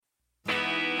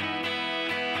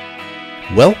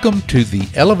Welcome to the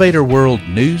Elevator World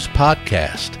News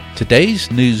Podcast.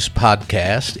 Today's news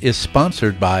podcast is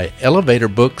sponsored by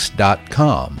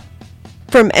ElevatorBooks.com.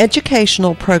 From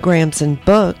educational programs and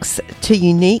books to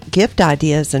unique gift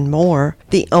ideas and more,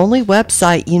 the only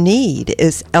website you need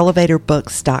is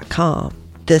ElevatorBooks.com.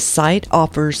 This site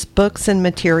offers books and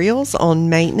materials on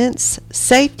maintenance,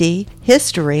 safety,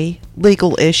 history,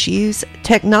 legal issues,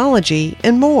 technology,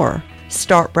 and more.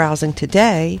 Start browsing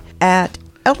today at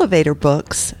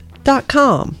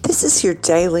ElevatorBooks.com. This is your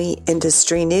daily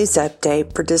industry news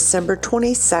update for December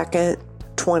 22nd,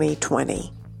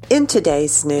 2020. In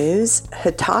today's news,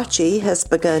 Hitachi has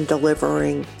begun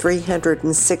delivering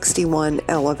 361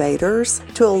 elevators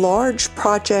to a large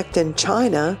project in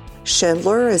China.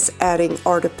 Schindler is adding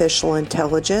artificial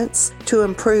intelligence to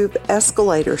improve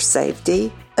escalator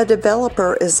safety. A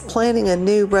developer is planning a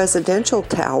new residential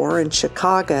tower in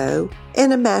Chicago,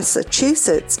 and a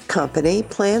Massachusetts company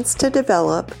plans to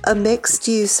develop a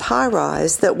mixed-use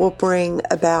high-rise that will bring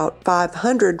about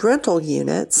 500 rental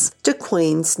units to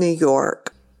Queens, New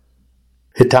York.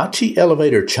 Hitachi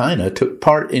Elevator China took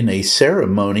part in a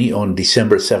ceremony on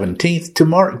December 17th to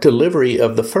mark delivery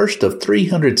of the first of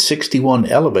 361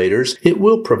 elevators it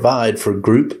will provide for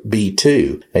Group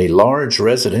B2, a large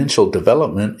residential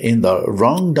development in the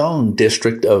Rongdong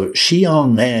district of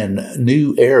Xiong'an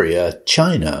New Area,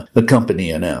 China, the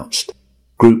company announced.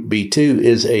 Group B2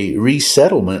 is a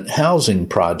resettlement housing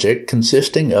project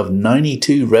consisting of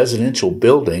 92 residential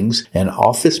buildings, an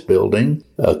office building,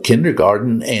 a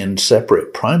kindergarten and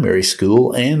separate primary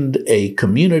school, and a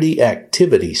community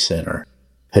activity center.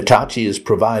 Hitachi is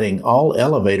providing all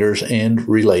elevators and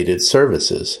related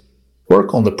services.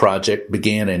 Work on the project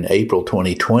began in April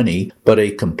 2020, but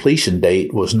a completion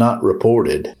date was not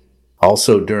reported.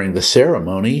 Also during the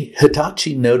ceremony,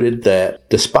 Hitachi noted that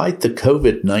despite the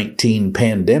COVID-19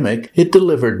 pandemic, it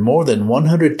delivered more than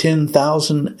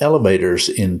 110,000 elevators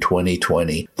in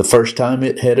 2020, the first time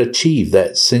it had achieved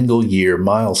that single-year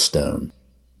milestone.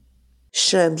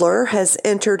 Schindler has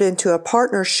entered into a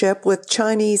partnership with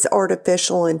Chinese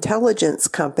artificial intelligence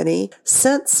company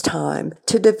SenseTime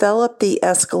to develop the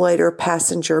escalator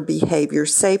passenger behavior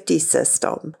safety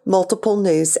system. Multiple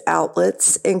news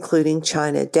outlets, including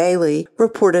China Daily,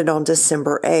 reported on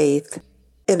December 8th.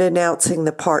 In announcing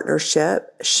the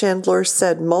partnership, Schindler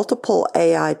said multiple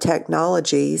AI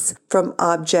technologies, from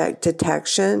object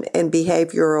detection and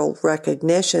behavioral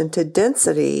recognition to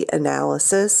density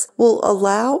analysis, will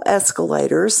allow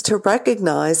escalators to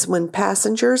recognize when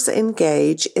passengers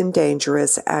engage in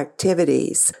dangerous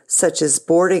activities, such as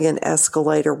boarding an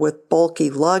escalator with bulky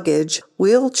luggage,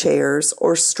 wheelchairs,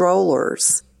 or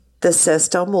strollers. The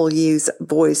system will use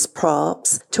voice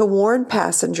prompts to warn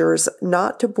passengers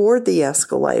not to board the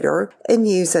escalator and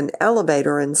use an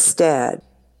elevator instead.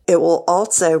 It will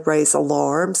also raise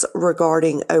alarms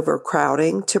regarding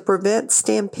overcrowding to prevent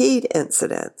stampede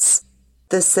incidents.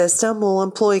 The system will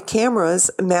employ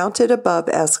cameras mounted above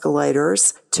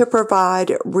escalators to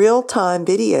provide real-time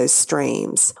video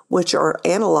streams, which are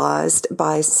analyzed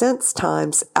by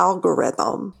SenseTime's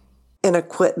algorithm. An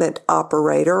equipment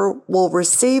operator will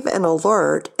receive an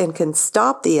alert and can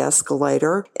stop the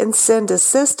escalator and send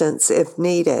assistance if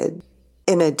needed.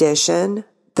 In addition,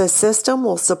 the system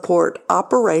will support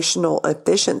operational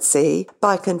efficiency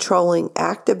by controlling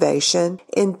activation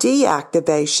and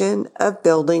deactivation of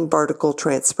building vertical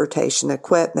transportation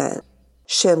equipment.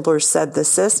 Schindler said the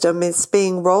system is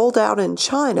being rolled out in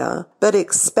China, but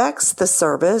expects the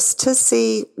service to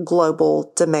see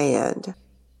global demand.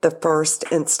 The first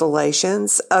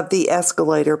installations of the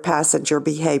escalator passenger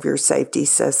behavior safety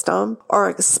system are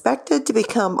expected to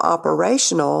become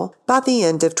operational by the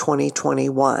end of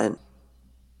 2021.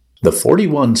 The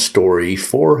 41-story,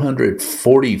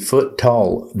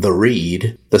 440-foot-tall The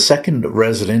Reed, the second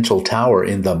residential tower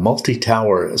in the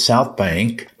multi-tower South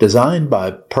Bank, designed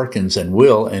by Perkins &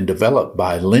 Will and developed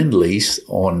by Lend-Lease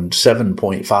on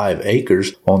 7.5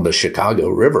 acres on the Chicago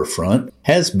riverfront,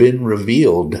 has been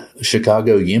revealed,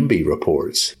 Chicago YIMBY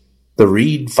reports. The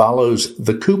Reed follows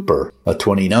The Cooper, a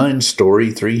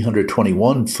 29-story,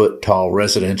 321-foot-tall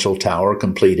residential tower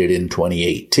completed in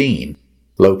 2018.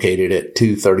 Located at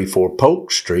 234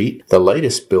 Polk Street, the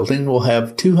latest building will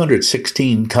have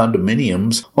 216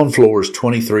 condominiums on floors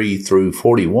 23 through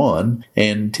 41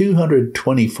 and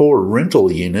 224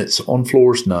 rental units on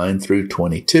floors 9 through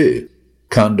 22.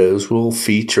 Condos will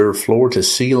feature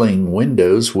floor-to-ceiling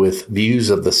windows with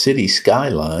views of the city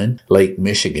skyline, Lake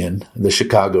Michigan, the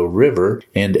Chicago River,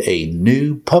 and a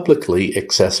new publicly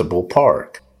accessible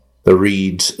park. The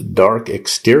Reed's dark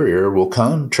exterior will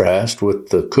contrast with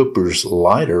the Cooper's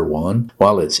lighter one,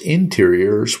 while its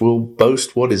interiors will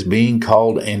boast what is being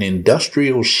called an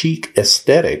industrial chic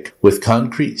aesthetic with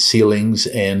concrete ceilings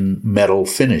and metal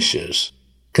finishes.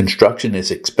 Construction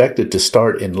is expected to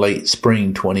start in late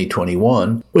spring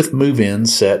 2021, with move-in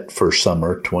set for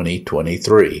summer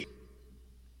 2023.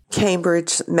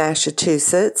 Cambridge,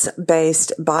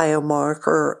 Massachusetts-based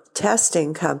biomarker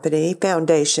testing company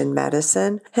Foundation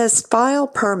Medicine has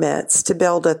filed permits to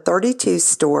build a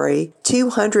 32-story,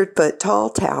 200-foot tall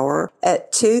tower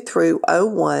at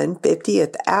 2301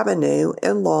 50th Avenue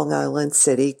in Long Island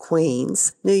City,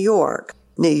 Queens, New York.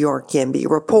 New York YIMBY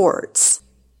reports.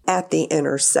 At the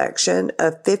intersection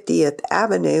of 50th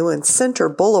Avenue and Center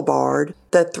Boulevard,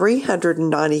 the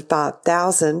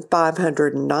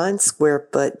 395,509 square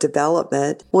foot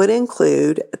development would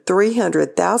include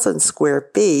 300,000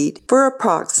 square feet for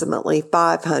approximately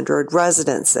 500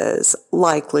 residences,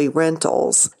 likely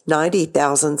rentals,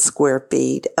 90,000 square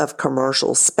feet of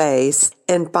commercial space,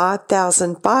 and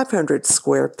 5,500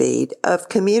 square feet of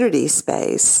community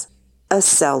space. A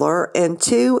cellar and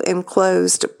 2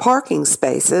 enclosed parking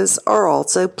spaces are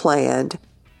also planned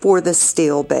for the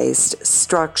steel-based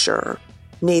structure.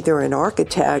 Neither an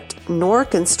architect nor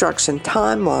construction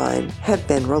timeline have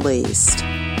been released.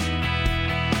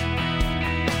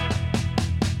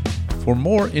 For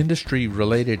more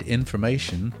industry-related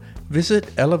information, visit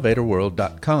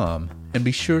elevatorworld.com and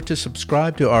be sure to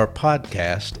subscribe to our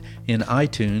podcast in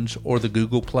iTunes or the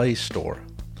Google Play Store.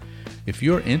 If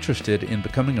you're interested in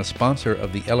becoming a sponsor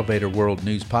of the Elevator World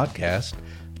News Podcast,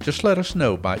 just let us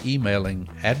know by emailing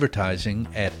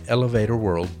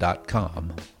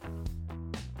advertising@elevatorworld.com.